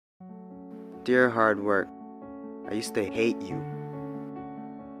Dear hard work, I used to hate you.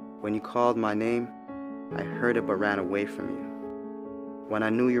 When you called my name, I heard it but ran away from you. When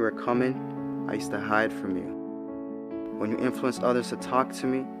I knew you were coming, I used to hide from you. When you influenced others to talk to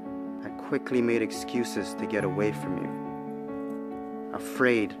me, I quickly made excuses to get away from you.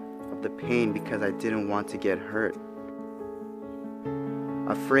 Afraid of the pain because I didn't want to get hurt.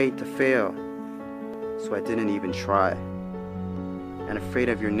 Afraid to fail, so I didn't even try. And afraid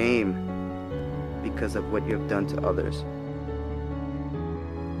of your name because of what you have done to others.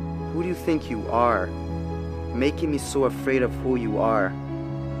 Who do you think you are, making me so afraid of who you are?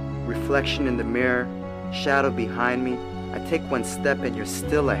 Reflection in the mirror, shadow behind me. I take one step and you're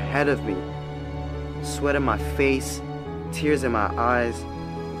still ahead of me. Sweat in my face, tears in my eyes.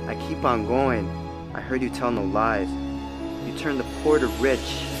 I keep on going. I heard you tell no lies. You turn the poor to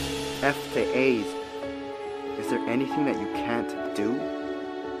rich, F to A's. Is there anything that you can't do?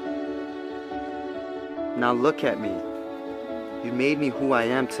 Now look at me. You made me who I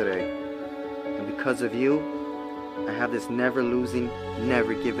am today. And because of you, I have this never losing,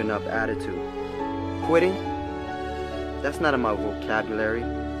 never giving up attitude. Quitting? That's not in my vocabulary.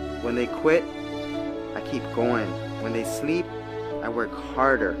 When they quit, I keep going. When they sleep, I work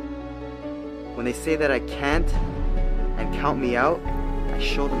harder. When they say that I can't and count me out, I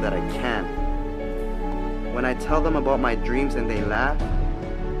show them that I can. When I tell them about my dreams and they laugh,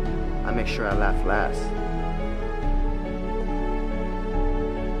 I make sure I laugh last.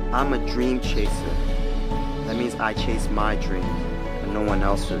 I'm a dream chaser. That means I chase my dreams and no one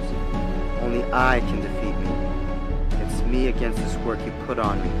else's. Only I can defeat me. It's me against this work you put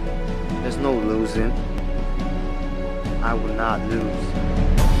on me. There's no losing. I will not lose.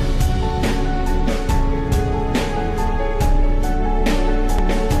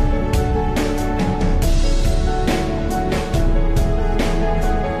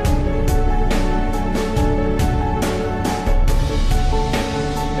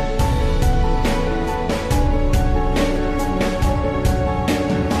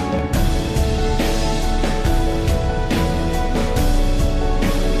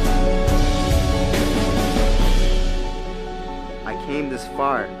 I came this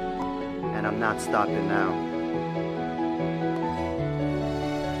far, and I'm not stopping now.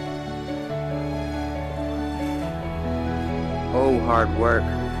 Oh, hard work.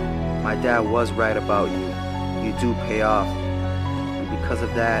 My dad was right about you. You do pay off. And because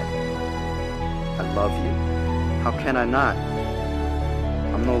of that, I love you. How can I not?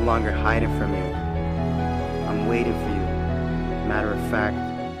 I'm no longer hiding from you. I'm waiting for you. Matter of fact,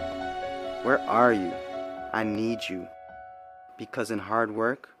 where are you? I need you. Because in hard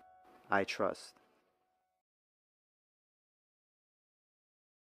work, I trust.